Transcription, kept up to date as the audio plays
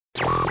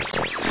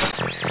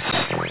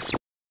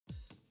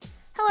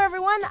Hello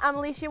everyone, I'm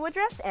Alicia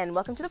Woodruff and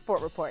welcome to the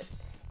Fort Report.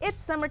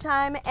 It's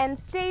summertime and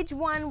Stage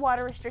 1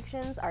 water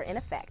restrictions are in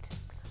effect.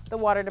 The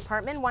Water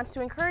Department wants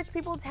to encourage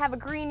people to have a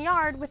green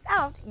yard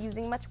without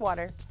using much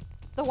water.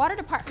 The Water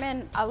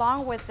Department,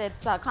 along with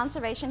its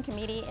Conservation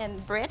Committee in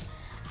BRIT,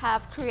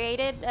 have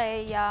created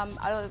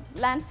a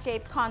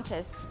landscape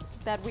contest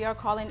that we are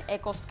calling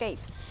Ecoscape.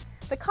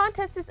 The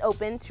contest is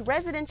open to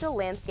residential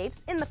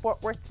landscapes in the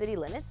Fort Worth city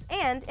limits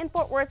and in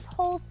Fort Worth's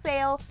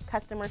wholesale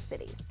customer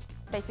cities.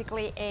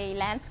 Basically a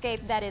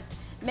landscape that is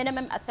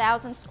minimum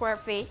 1,000 square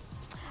feet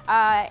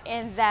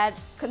and that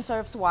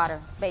conserves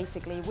water,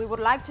 basically. We would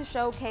like to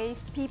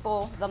showcase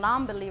people, the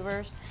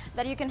non-believers,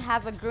 that you can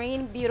have a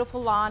green,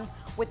 beautiful lawn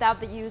without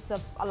the use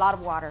of a lot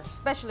of water,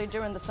 especially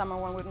during the summer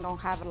when we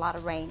don't have a lot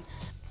of rain.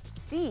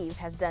 Steve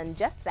has done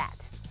just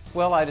that.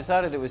 Well, I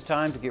decided it was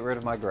time to get rid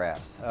of my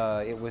grass.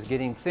 It was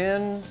getting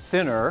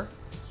thinner,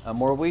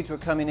 more weeds were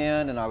coming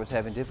in, and I was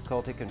having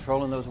difficulty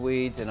controlling those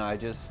weeds, and I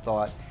just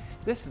thought,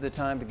 this is the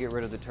time to get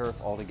rid of the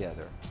turf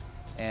altogether.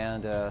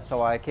 And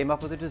so I came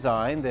up with a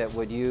design that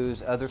would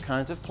use other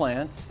kinds of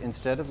plants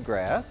instead of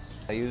grass.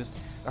 I used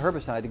a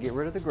herbicide to get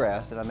rid of the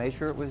grass, and I made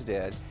sure it was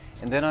dead.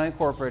 And then I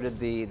incorporated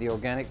the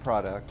organic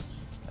product,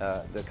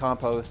 the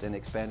compost and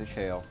expanded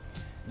shale.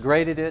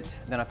 Graded it,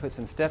 then I put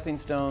some stepping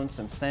stones,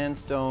 some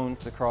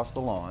sandstones across the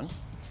lawn.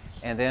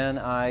 And then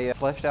I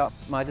fleshed out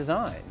my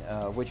design,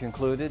 which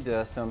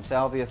included some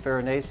Salvia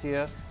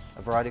farinacea,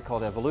 a variety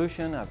called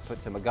Evolution. I've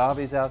put some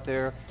agaves out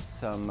there,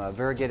 some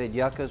variegated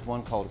yuccas,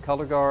 one called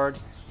Color Guard.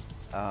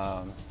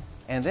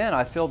 And then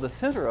I filled the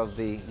center of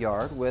the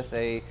yard with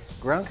a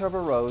ground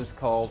cover rose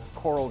called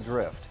Coral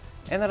Drift.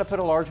 And then I put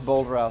a large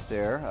boulder out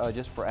there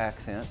just for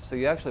accent. So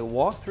you actually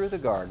walk through the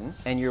garden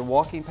and you're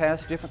walking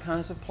past different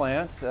kinds of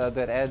plants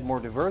that add more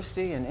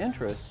diversity and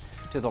interest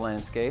to the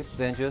landscape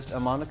than just a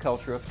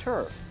monoculture of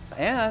turf.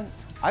 And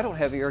I don't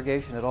have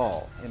irrigation at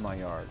all in my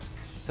yard.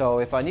 So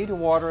if I need to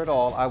water at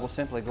all, I will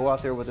simply go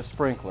out there with a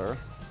sprinkler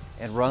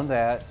and run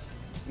that,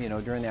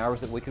 during the hours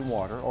that we can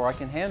water, or I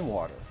can hand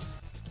water.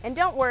 And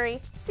don't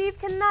worry, Steve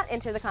cannot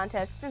enter the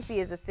contest since he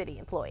is a city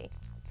employee.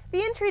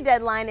 The entry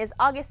deadline is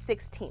August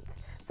 16th,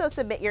 so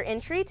submit your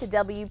entry to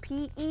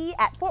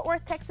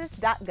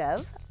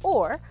wpe@fortworthtexas.gov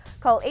or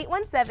call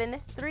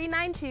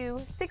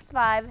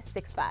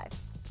 817-392-6565.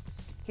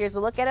 Here's a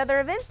look at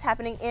other events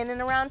happening in and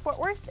around Fort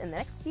Worth in the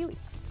next few weeks.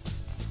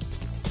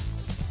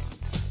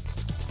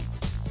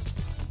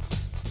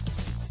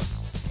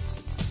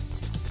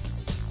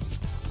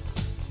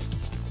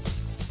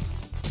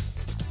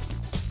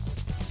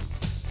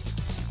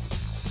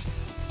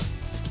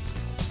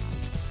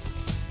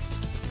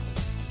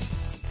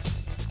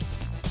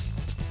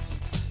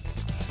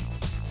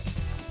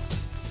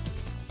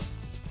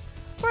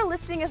 For a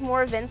listing of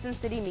more events and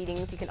city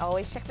meetings, you can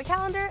always check the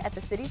calendar at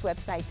the city's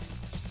website.